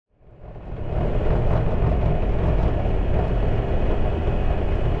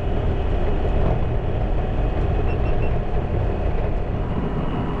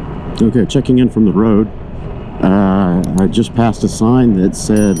Okay, checking in from the road. I just passed a sign that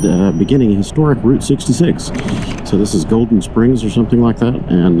said beginning historic Route 66. So this is Golden Springs or something like that,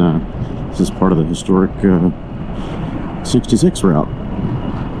 and this is part of the historic 66 route.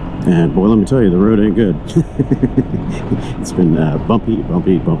 And boy, let me tell you, the road ain't good. It's been bumpy.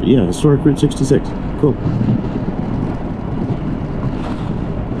 Yeah, historic Route 66. Cool.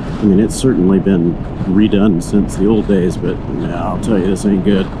 I mean, it's certainly been redone since the old days, but yeah, I'll tell you, this ain't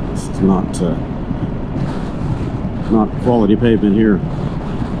good. This is not quality pavement here.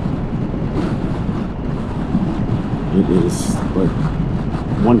 It is like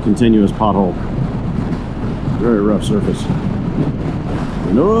one continuous pothole. Very rough surface.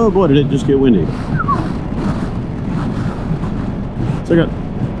 And oh boy, did it just get windy. So I got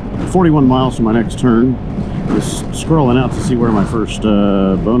 41 miles to my next turn. Just scrolling out to see where my first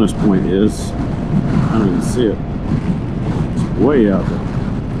bonus point is. I don't even see it. It's way out there.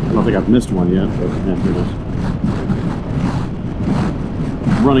 I don't think I've missed one yet, but yeah, here it is.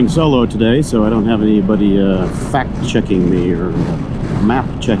 I'm running solo today, so I don't have anybody fact-checking me or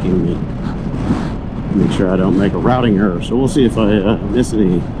map-checking me. Make sure I don't make a routing error. So we'll see if I miss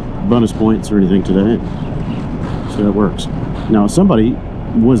any bonus points or anything today. So that works. Now, somebody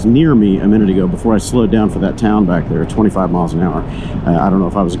was near me a minute ago before I slowed down for that town back there at 25 miles an hour. I don't know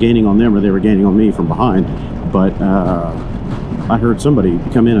if I was gaining on them or they were gaining on me from behind, but I heard somebody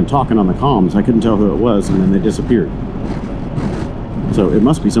come in and talking on the comms. I couldn't tell who it was, and then they disappeared. So it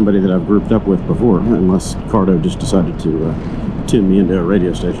must be somebody that I've grouped up with before, unless Cardo just decided to tune me into a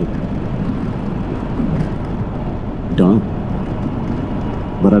radio station. Done.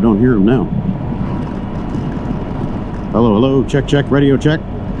 But I don't hear him now. Hello, hello, check, check, radio check.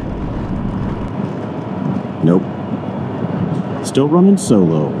 Nope. Still running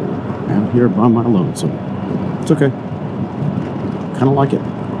solo. Out here by my lonesome. It's okay. Kind of like it.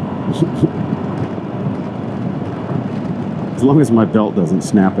 As long as my belt doesn't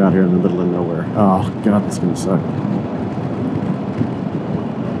snap out here in the middle of nowhere. Oh, God, that's going to suck.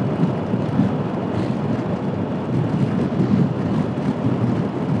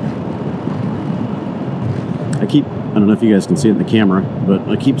 I don't know if you guys can see it in the camera, but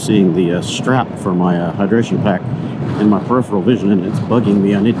I keep seeing the strap for my hydration pack in my peripheral vision, and it's bugging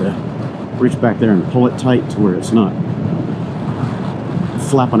me. I need to reach back there and pull it tight to where it's not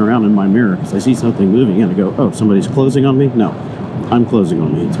flapping around in my mirror, because I see something moving and I go, oh, somebody's closing on me? No, I'm closing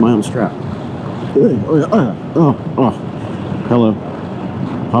on me. It's my own strap. Oh, hello,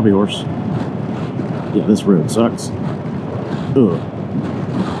 hobby horse. Yeah, this road sucks. Ugh.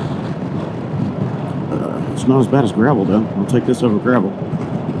 It's not as bad as gravel, though. I'll take this over gravel.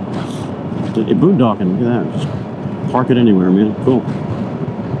 Boondocking, look at that. Just park it anywhere, man. Cool.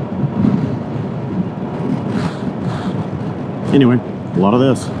 Anyway, a lot of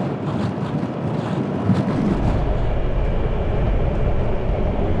this.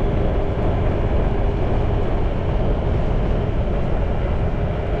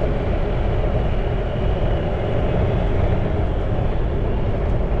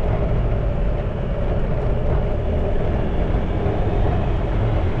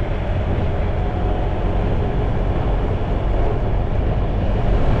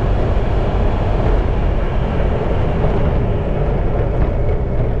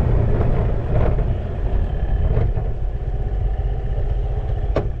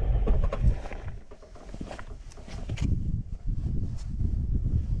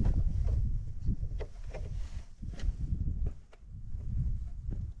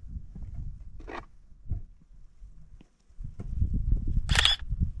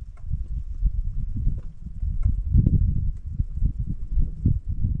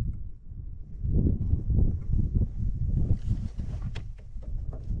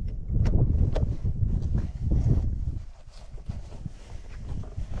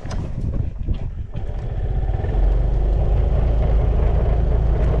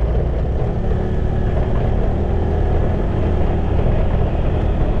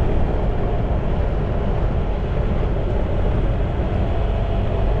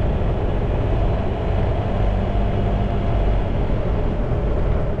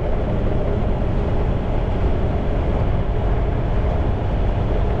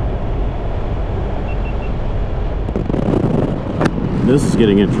 This is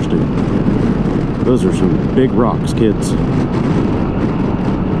getting interesting. Those are some big rocks, kids.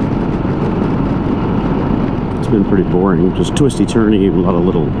 It's been pretty boring. Just twisty turny, a lot of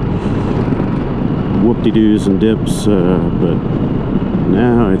little whoop-de-doos and dips, but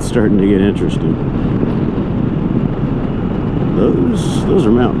now it's starting to get interesting. Those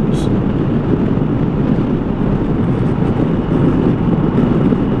are mountains.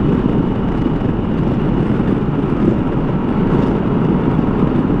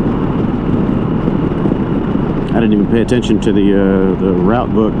 I didn't even pay attention to the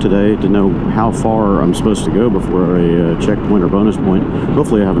route book today to know how far I'm supposed to go before a checkpoint or bonus point.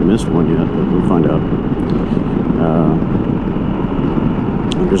 Hopefully I haven't missed one yet, but we'll find out.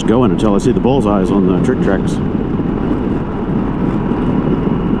 I'm just going until I see the bullseyes on the trick tracks.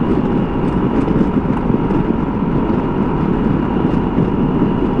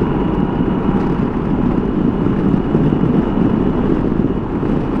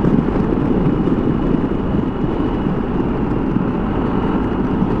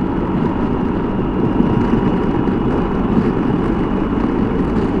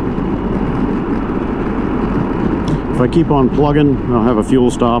 If I keep on plugging, I'll have a fuel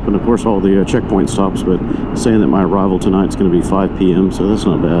stop and of course all the checkpoint stops, but saying that my arrival tonight's going to be 5 p.m. so that's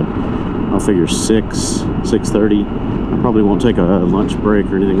not bad. I'll figure 6:30. I probably won't take a lunch break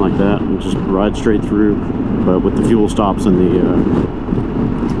or anything like that and just ride straight through, but with the fuel stops and the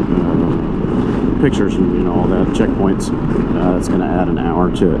pictures and all that, checkpoints, that's going to add an hour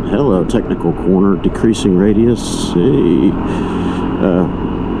to it. Hello, technical corner, decreasing radius. Hey.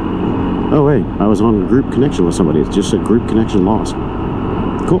 Oh wait, I was on group connection with somebody. It just said group connection lost.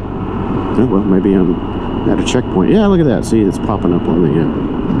 Cool. Oh, well, maybe I'm at a checkpoint. Yeah, look at that. See, it's popping up on the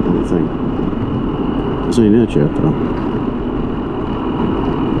thing. This ain't it yet, though.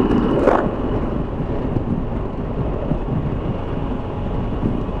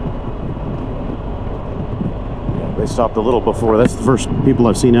 Yeah, they stopped a little before. That's the first people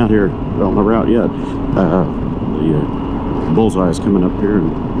I've seen out here on the route yet. The bullseye is coming up here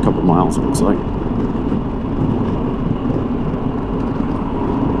in a couple miles, it looks like.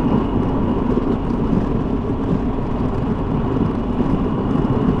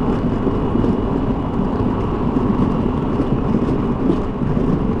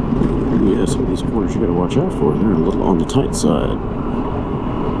 Yeah, some of these corners you gotta watch out for. They're a little on the tight side.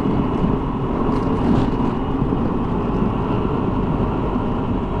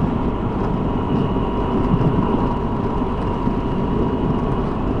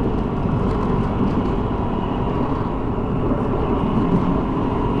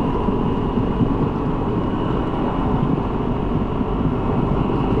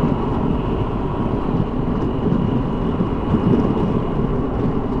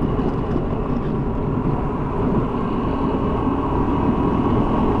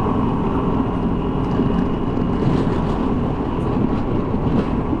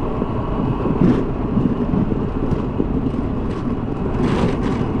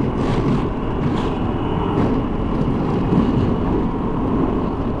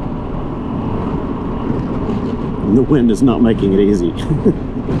 The wind is not making it easy.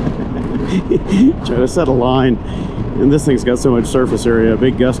 Try to set a line, and this thing's got so much surface area. A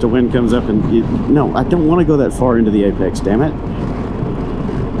big gust of wind comes up, and no, I don't want to go that far into the apex. Damn it!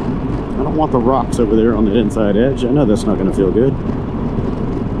 I don't want the rocks over there on the inside edge. I know that's not going to feel good.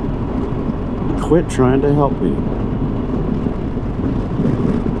 Quit trying to help me.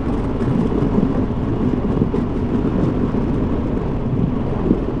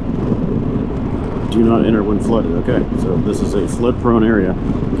 Do not enter when flooded. Okay, so this is a flood-prone area.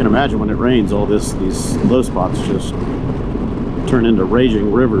 You can imagine when it rains, all these low spots just turn into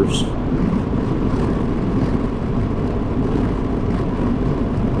raging rivers.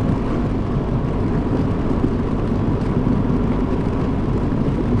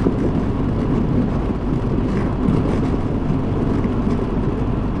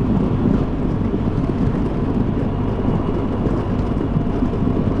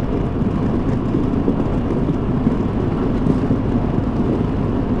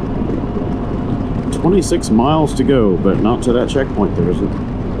 "26 miles to go, but not to that checkpoint. There isn't,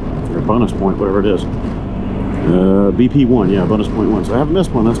 or bonus point, whatever it is. BP1, yeah, bonus point 1. So I haven't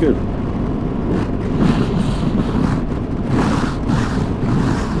missed one. That's good."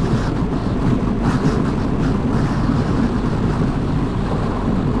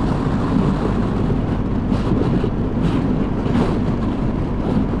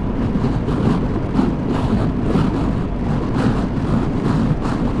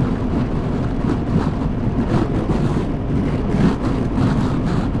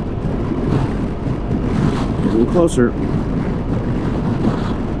 Closer.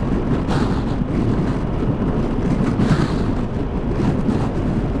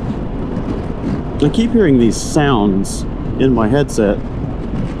 I keep hearing these sounds in my headset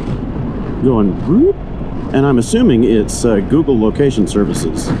going whoop, and I'm assuming it's Google location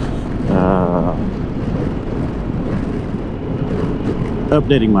services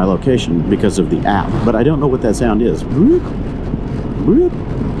updating my location because of the app, but I don't know what that sound is. Whoop, whoop.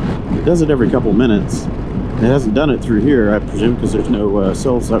 It does it every couple minutes. It hasn't done it through here, I presume, because there's no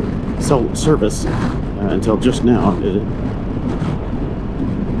cell service. until just now, did it?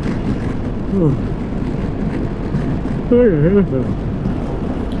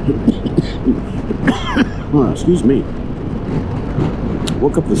 Oh, excuse me.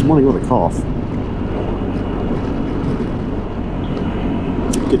 Woke up this morning with a cough.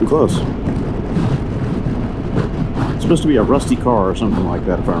 Getting close. It's supposed to be a rusty car or something like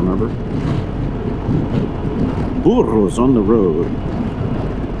that, if I remember. Burros on the road.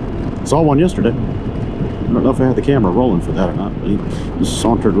 Saw one yesterday. I don't know if I had the camera rolling for that or not, but he just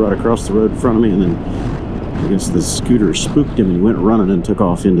sauntered right across the road in front of me, and then I guess the scooter spooked him and he went running and took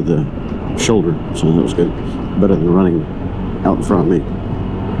off into the shoulder. So that was good. Better than running out in front of me.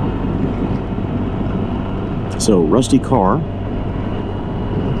 So, rusty car,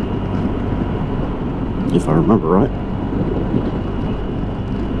 if I remember right.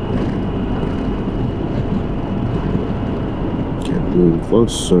 Get moving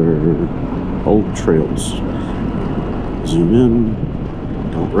closer. Old trails. Zoom in.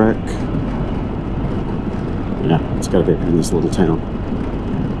 Don't wreck. Yeah, it's gotta be in this little town.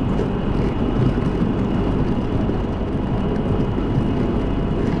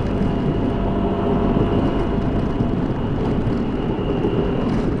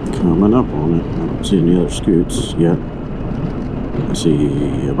 Coming up on it. I don't see any other scoots yet. I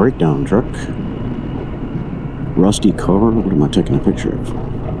see a breakdown truck. Rusty car. What am I taking a picture of?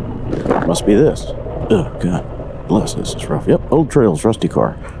 Must be this. Oh, God. Bless, this is rough. Yep, Old Trails, rusty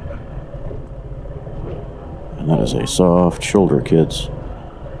car. And that is a soft shoulder, kids.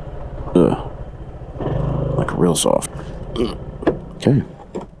 Ugh. Like real soft. Okay.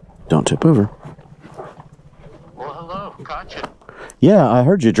 Don't tip over. Well, hello. Caught you. Yeah, I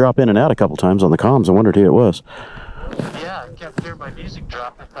heard you drop in and out a couple times on the comms. I wondered who it was. Yeah, I kept hearing my music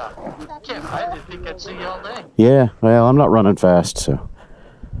drop. I thought, I didn't think I'd see you all day. Yeah, well, I'm not running fast, so.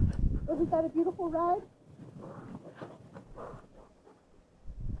 Wasn't that a beautiful ride?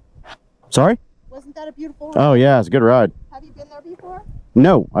 Sorry? Wasn't that a beautiful ride? Oh, yeah, it's a good ride. Have you been there before?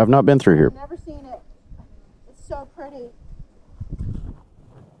 No, I've not been through here. I've never seen it. It's so pretty.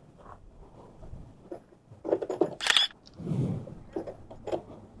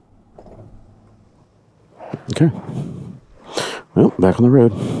 Okay. Well, back on the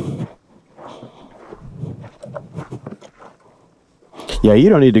road. Yeah, you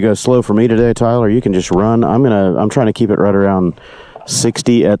don't need to go slow for me today, Tyler. You can just run. I'm trying to keep it right around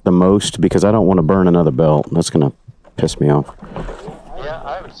 60 at the most because I don't want to burn another belt. That's gonna piss me off. Yeah,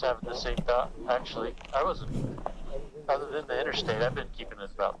 I was having the same thought, actually. I wasn't, other than the interstate, I've been keeping it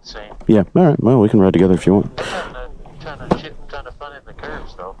about the same. Yeah, all right. Well, we can ride together if you want. I'm having a ton of fun in the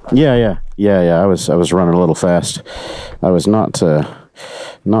curves, though. Yeah. I was running a little fast. I was not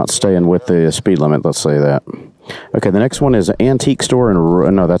staying with the speed limit. Let's say that. Okay, the next one is an antique store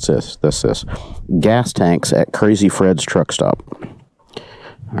and no, that's this. Gas tanks at Crazy Fred's truck stop.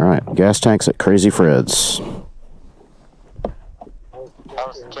 All right, gas tanks at Crazy Fred's. How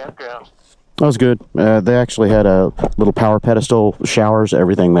was the campground? That was good. They actually had a little power pedestal, showers,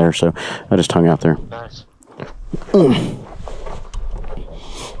 everything there. So I just hung out there. Nice. All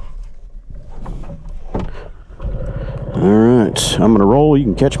right, I'm gonna roll. You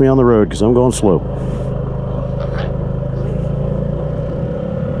can catch me on the road because I'm going slow.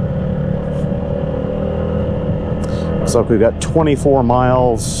 Looks like we've got 24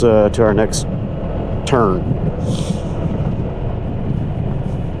 miles to our next turn.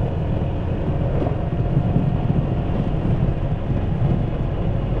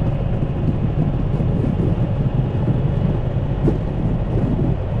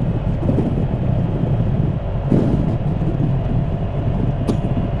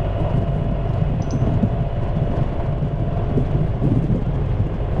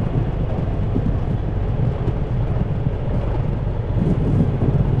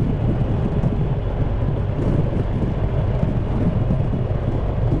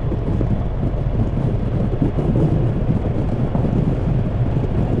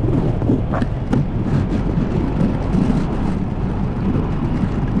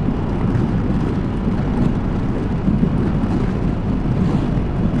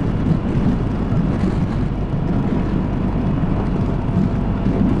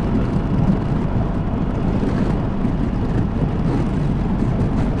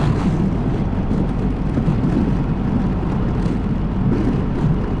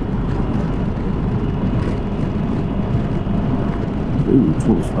 Ooh,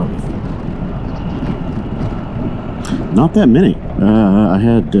 25. Not that many. I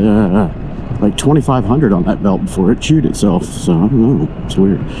had like 2,500 on that belt before it chewed itself, so I don't know. It's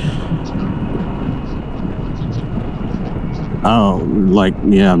weird. Oh, like,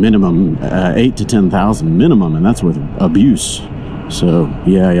 yeah, minimum 8 to 10,000 minimum, and that's with abuse. So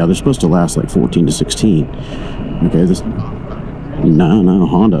yeah, they're supposed to last like 14 to 16. Okay, this no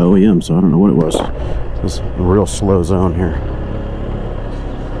Honda OEM, so I don't know what it was. It's a real slow zone here.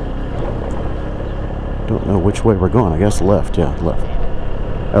 Don't know which way we're going. I guess left. Yeah, left.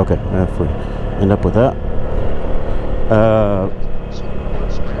 Okay, if we end up with that.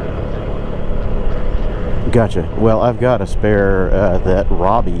 Gotcha. Well, I've got a spare that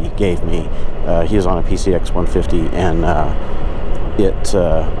Robbie gave me. He was on a PCX150, and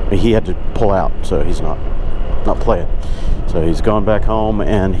he had to pull out, so he's not playing. So he's gone back home,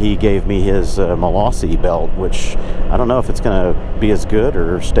 and he gave me his Molossi belt, which I don't know if it's going to be as good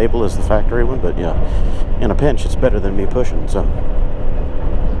or stable as the factory one, but yeah, in a pinch, it's better than me pushing. So.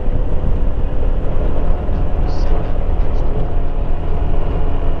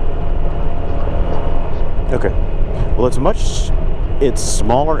 Okay, well, it's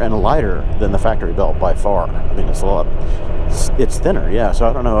smaller and lighter than the factory belt by far. I mean, it's thinner, yeah, so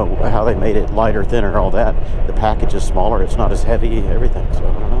I don't know how they made it lighter, thinner, all that. The package is smaller, it's not as heavy, everything, so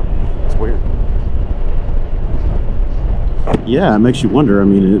I don't know, it's weird. Yeah, it makes you wonder, I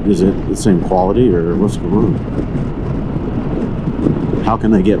mean, is it the same quality or what's going on? How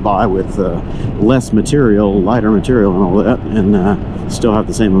can they get by with less material, lighter material and all that, and still have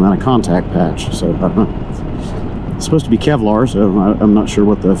the same amount of contact patch? So I don't know. It's supposed to be Kevlar, so I'm not sure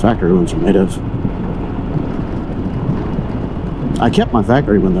what the factory ones are made of. I kept my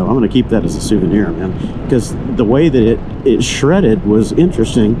factory one though. I'm going to keep that as a souvenir, man, because the way that it shredded was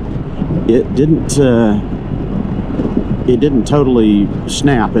interesting. It didn't totally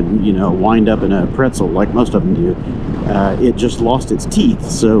snap and, you know, wind up in a pretzel like most of them do. It just lost its teeth,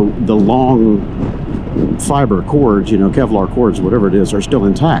 so the long fiber cords, you know, Kevlar cords, whatever it is, are still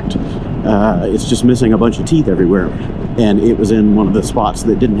intact. It's just missing a bunch of teeth everywhere, and it was in one of the spots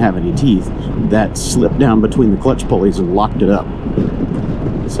that didn't have any teeth that slipped down between the clutch pulleys and locked it up.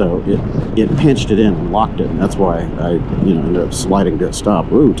 So it pinched it in and locked it, and that's why I, you know, ended up sliding to a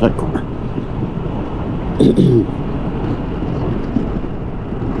stop. Ooh, tight corner.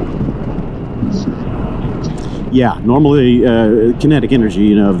 Yeah, normally kinetic energy,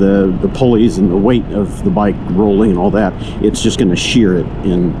 you know, the pulleys and the weight of the bike rolling and all that, it's just going to shear it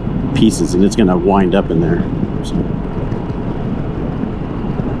in pieces, and it's going to wind up in there. So.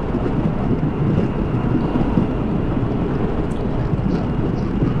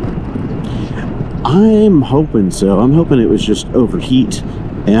 I'm hoping so. I'm hoping it was just overheat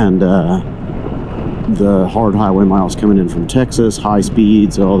and the hard highway miles coming in from Texas, high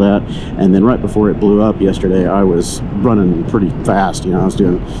speeds, all that, and then right before it blew up yesterday, I was running pretty fast. You know, I was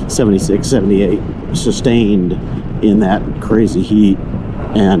doing 76, 78 sustained in that crazy heat,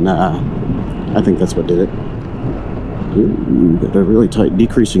 and I think that's what did it. Ooh, got a really tight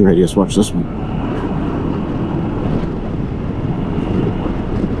decreasing radius. Watch this one.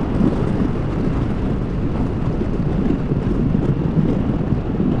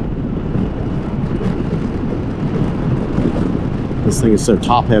 This thing is so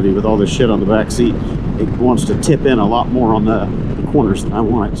top heavy with all this shit on the back seat, it wants to tip in a lot more on the corners than I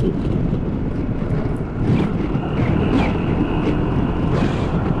want it to.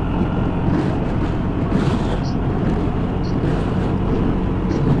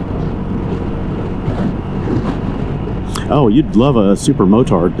 Oh, you'd love a super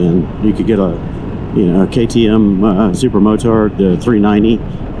motard then. You could get a, you know, a KTM super motard 390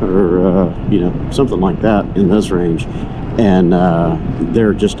 or, you know, something like that in this range. And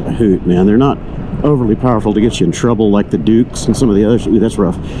they're just a hoot, man. They're not overly powerful to get you in trouble like the Dukes and some of the others. Ooh, that's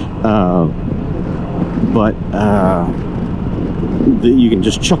rough. But you can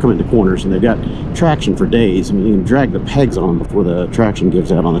just chuck them into corners, and they've got traction for days. I mean, you can drag the pegs on them before the traction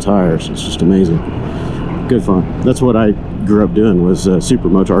gives out on the tires. It's just amazing. Good fun. That's what I grew up doing, was super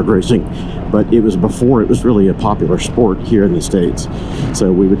motard racing. But it was before it was really a popular sport here in the States.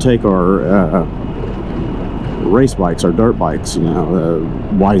 So we would take our race bikes, our dirt bikes, you know,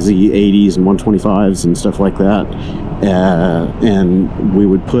 YZ 80s and 125s and stuff like that, and we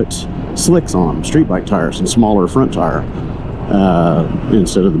would put slicks on them, street bike tires, and smaller front tire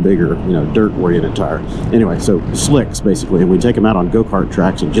instead of the bigger, you know, dirt oriented tire. Anyway, so slicks basically, and we'd take them out on go-kart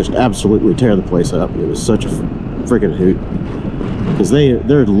tracks and just absolutely tear the place up. It was such a freaking hoot, because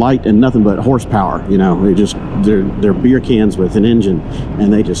they're light and nothing but horsepower, you know. They're beer cans with an engine,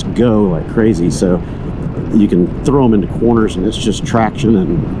 and they just go like crazy. So you can throw them into corners, and it's just traction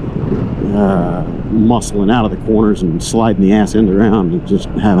and muscling out of the corners and sliding the ass end around and just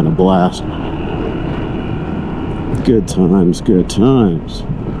having a blast. Good times, good times.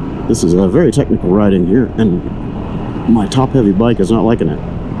 This is a very technical riding here, and my top-heavy bike is not liking it.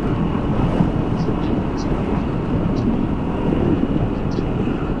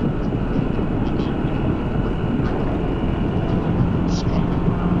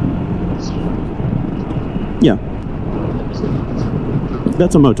 Yeah.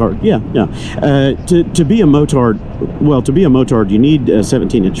 That's a motard. Yeah, yeah. To be a motard, well, to be a motard, you need a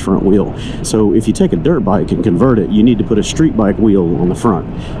 17-inch front wheel. So if you take a dirt bike and convert it, you need to put a street bike wheel on the front.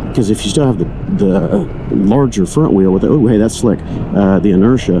 Because if you still have the larger front wheel with, oh, hey, that's slick. The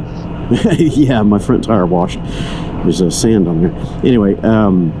inertia. Yeah, my front tire washed. There's sand on there. Anyway,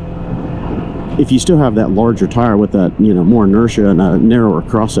 if you still have that larger tire with that, you know, more inertia and a narrower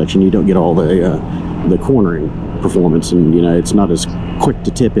cross section, you don't get all the cornering performance, and you know, it's not as quick to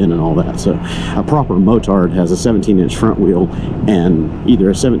tip in and all that. So a proper motard has a 17-inch front wheel and either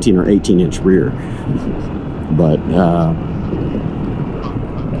a 17 or 18-inch rear. But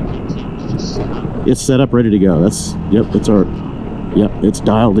it's set up, ready to go. That's, yep, it's our, yep, it's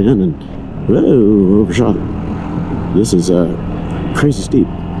dialed in, and whoa, overshot it. This is crazy steep.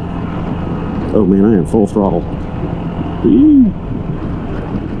 Oh man, I am full throttle.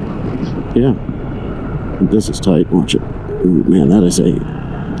 Yeah. This is tight. Watch it. Ooh, man, that is a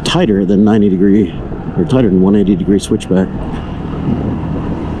tighter than 90 degree, or tighter than 180 degree switchback.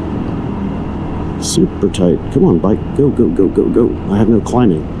 Super tight. Come on, bike. Go, go, go, go, go. I have no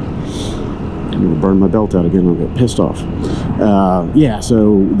climbing. I'm going to burn my belt out again. I'll get pissed off. Yeah,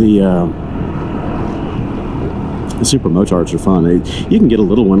 so the super motards are fun. You can get a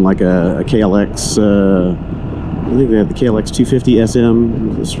little one like a KLX, I think they have the KLX 250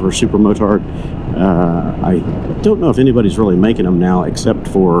 SM. This is for super motard. I don't know if anybody's really making them now, except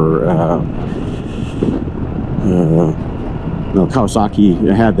for no,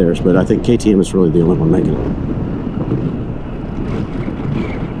 Kawasaki had theirs, but I think KTM is really the only one making it.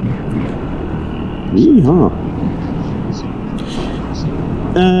 Yeehaw.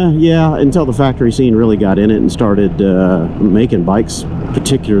 Yeah, until the factory scene really got in it and started making bikes,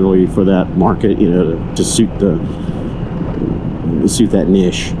 particularly for that market, you know, to suit that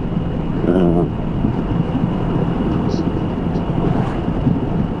niche.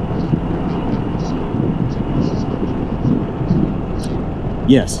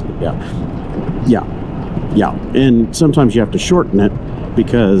 Yes, yeah, yeah, yeah, and sometimes you have to shorten it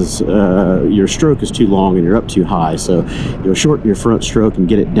because your stroke is too long and you're up too high, so you'll shorten your front stroke and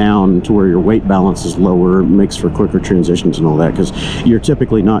get it down to where your weight balance is lower. It makes for quicker transitions and all that, because you're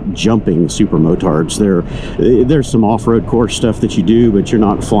typically not jumping super motards. There's some off-road course stuff that you do, but you're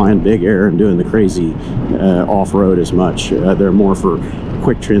not flying big air and doing the crazy off-road as much. They're more for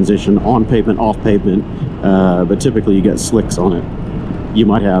quick transition, on pavement, off pavement, but typically you got slicks on it. You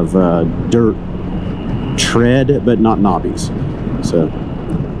might have dirt tread, but not knobbies. So,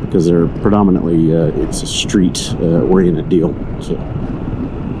 because they're predominantly, it's a street oriented deal. So.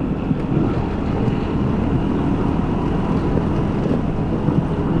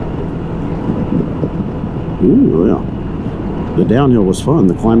 Ooh, yeah. The downhill was fun.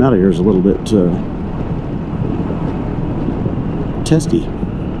 The climb out of here is a little bit testy.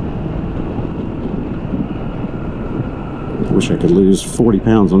 I wish I could lose 40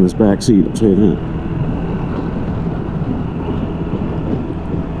 pounds on this back seat, I'll tell you that.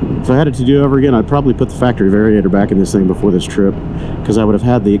 If I had it to do over again, I'd probably put the factory variator back in this thing before this trip, because I would have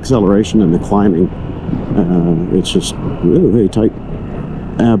had the acceleration and the climbing. It's just, oh, hey, tight.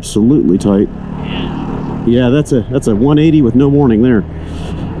 Absolutely tight. Yeah, that's a 180 with no warning there.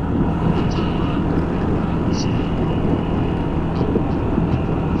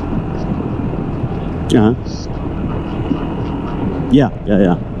 Uh-huh. Yeah.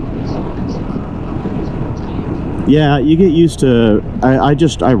 Yeah, you get used to, I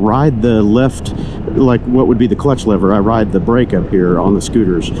ride the left, like what would be the clutch lever. I ride the brake up here on the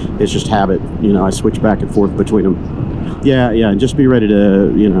scooters. It's just habit, you know, I switch back and forth between them. Yeah, and just be ready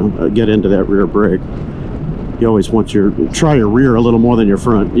to, you know, get into that rear brake. You always want try your rear a little more than your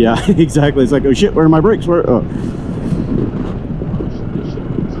front. Yeah, exactly. It's like, oh shit, where are my brakes? Where? Oh.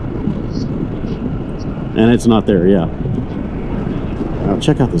 And it's not there, yeah.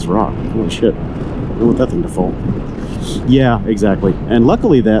 Check out this rock. Holy shit. I don't want that thing to fall. Yeah, exactly. And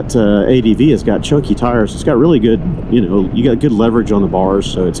luckily that ADV has got chunky tires. It's got really good, you know, you got good leverage on the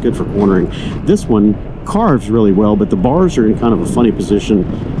bars, so it's good for cornering. This one carves really well, but the bars are in kind of a funny position,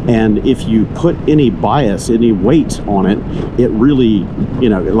 and if you put any bias, any weight on it, it really, you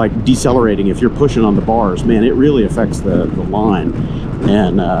know, like decelerating, if you're pushing on the bars, man, it really affects the line.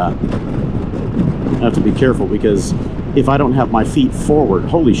 And I have to be careful, because if I don't have my feet forward,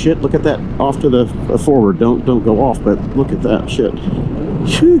 holy shit, look at that, off to the forward, don't go off, but look at that shit.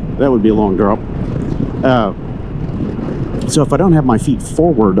 Whew, that would be a long drop. So if I don't have my feet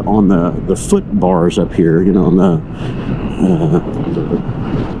forward on the foot bars up here, you know, on the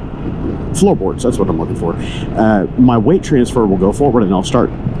floorboards, that's what I'm looking for, my weight transfer will go forward and I'll start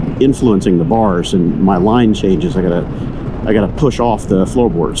influencing the bars, and my line changes. I gotta push off the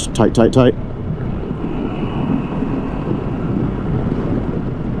floorboards. Tight, tight, tight.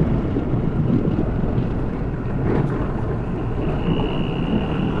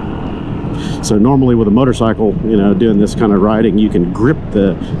 So normally with a motorcycle, you know, doing this kind of riding, you can grip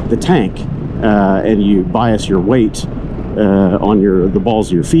the tank and you bias your weight on the balls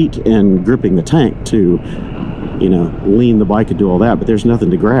of your feet and gripping the tank to, you know, lean the bike and do all that. But there's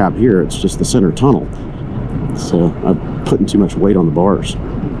nothing to grab here. It's just the center tunnel. So I'm putting too much weight on the bars.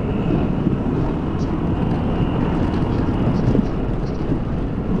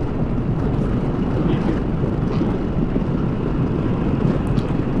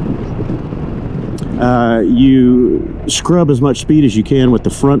 You scrub as much speed as you can with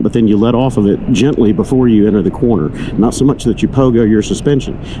the front, but then you let off of it gently before you enter the corner. Not so much that you pogo your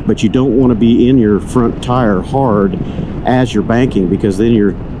suspension, but you don't want to be in your front tire hard as you're banking, because then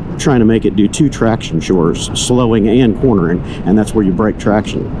you're trying to make it do two traction chores, slowing and cornering, and that's where you break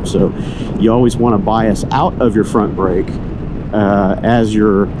traction. So you always want to bias out of your front brake as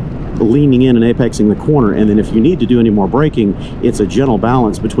you're leaning in and apexing the corner, and then if you need to do any more braking, it's a gentle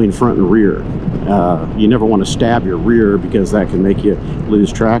balance between front and rear. You never want to stab your rear, because that can make you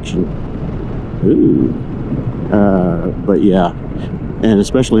lose traction. Ooh. But yeah, and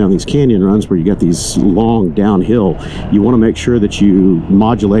especially on these canyon runs where you got these long downhill, you want to make sure that you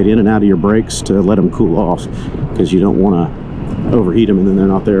modulate in and out of your brakes to let them cool off, because you don't want to overheat them and then they're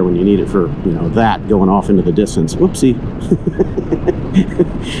not there when you need it for, you know, that going off into the distance. Whoopsie.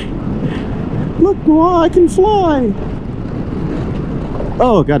 Look, boy, I can fly.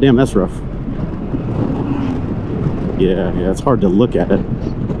 Oh, goddamn, that's rough. Yeah, it's hard to look at it.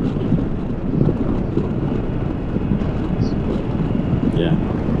 Yeah,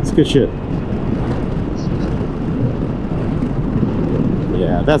 it's good shit.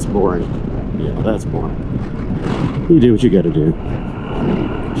 Yeah, that's boring. Yeah, that's boring. You do what you gotta do.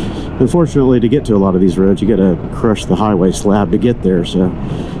 Unfortunately, to get to a lot of these roads, you gotta crush the highway slab to get there, so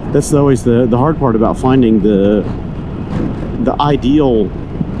that's always the hard part about finding the ideal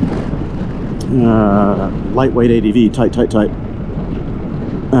lightweight ADV, tight,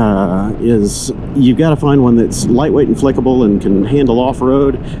 is you've got to find one that's lightweight and flickable and can handle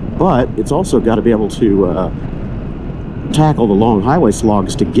off-road, but it's also got to be able to tackle the long highway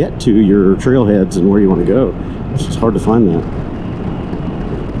slogs to get to your trailheads and where you want to go. It's just hard to find that.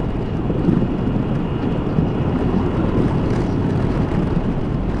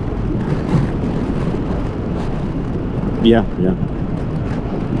 Yeah.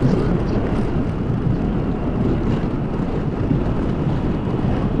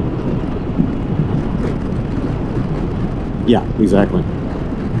 Yeah, exactly.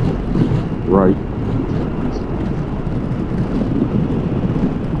 Right.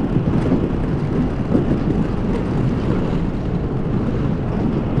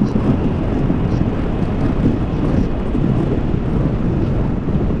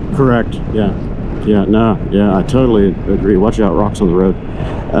 Correct. Yeah. I totally agree. Watch out, rocks on the road.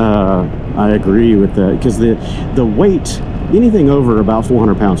 I agree with that, because the weight, anything over about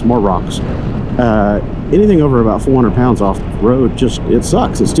 400 pounds, more rocks, anything over about 400 pounds off the road, just, it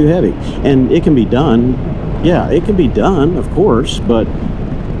sucks. It's too heavy. And it can be done. Yeah, it can be done, of course, but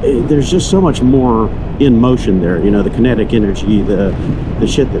there's just so much more in motion there. You know, the kinetic energy, the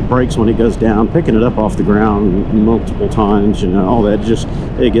shit that breaks when it goes down, picking it up off the ground multiple times, you know, all that, just,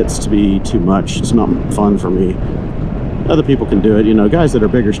 it gets to be too much. It's not fun for me. Other people can do it, you know, guys that are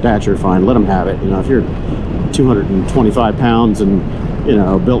bigger stature, fine, let them have it. You know, if you're 225 pounds and, you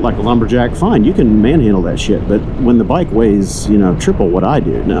know, built like a lumberjack, fine, you can manhandle that shit. But when the bike weighs, you know, triple what I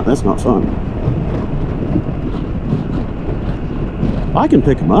do, no, that's not fun. I can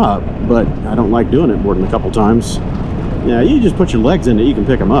pick them up, but I don't like doing it more than a couple times. Yeah, you just put your legs in it, you can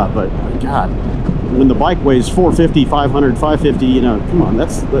pick them up, but God, when the bike weighs 450, 500, 550, you know, come on,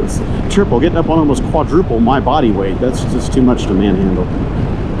 that's triple, getting up on almost quadruple my body weight. That's just too much to manhandle.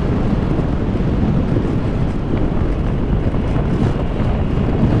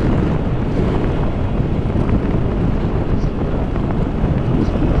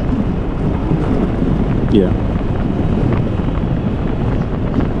 Yeah.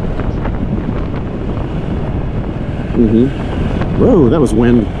 Whoa, that was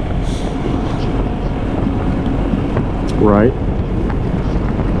wind. Right.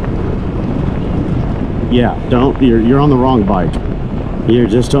 Yeah, you're on the wrong bike. You're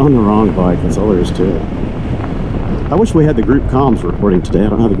just on the wrong bike. That's all there is to it. I wish we had the group comms recording today. I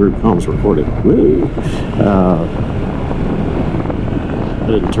don't have the group comms recorded. Woo! I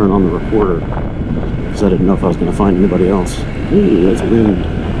didn't turn on the recorder because I didn't know if I was going to find anybody else. Ooh, that's wind.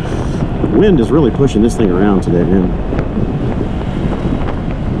 The wind is really pushing this thing around today, man.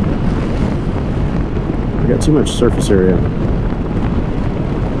 I got too much surface area.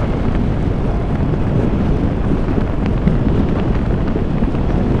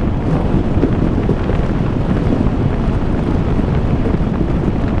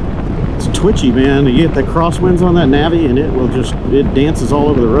 Twitchy, man. You get the crosswinds on that Navi and it will just, it dances all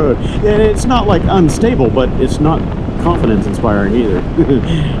over the road. And it's not like unstable, but it's not confidence inspiring either.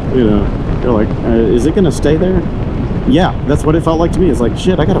 You know, you're like, is it gonna stay there? Yeah, that's what it felt like to me. It's like,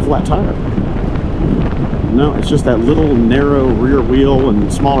 shit, I got a flat tire. No, it's just that little narrow rear wheel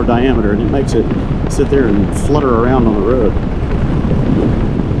and smaller diameter, and it makes it sit there and flutter around on the road.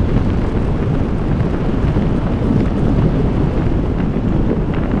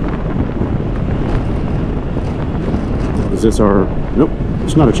 Is this our... Nope,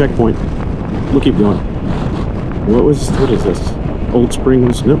 it's not a checkpoint. We'll keep going. What is this? Old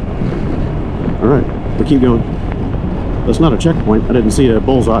Springs? Nope. Alright, we'll keep going. That's not a checkpoint. I didn't see a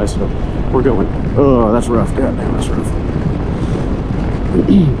bullseye, so we're going. Oh, that's rough. God damn, that's rough.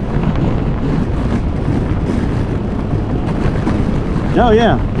 Oh,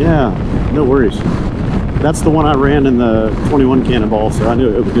 yeah, yeah. No worries. That's the one I ran in the 21 Cannonball, so I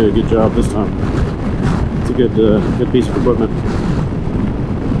knew it would do a good job this time. It's a good piece of equipment.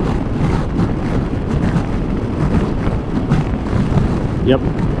 Yep.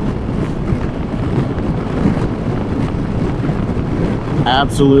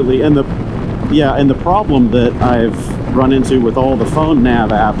 Absolutely. And the problem that I've run into with all the phone nav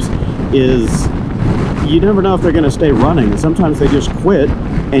apps is you never know if they're going to stay running. Sometimes they just quit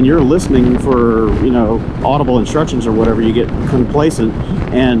and you're listening for, you know, audible instructions or whatever. You get complacent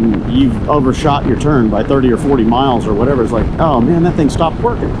and you've overshot your turn by 30 or 40 miles or whatever. It's like, oh man, that thing stopped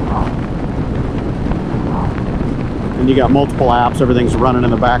working. And you got multiple apps, everything's running in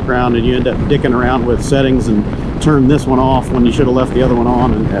the background, and you end up dicking around with settings and turn this one off when you should have left the other one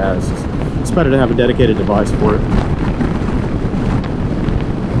on. And it's better to have a dedicated device for it.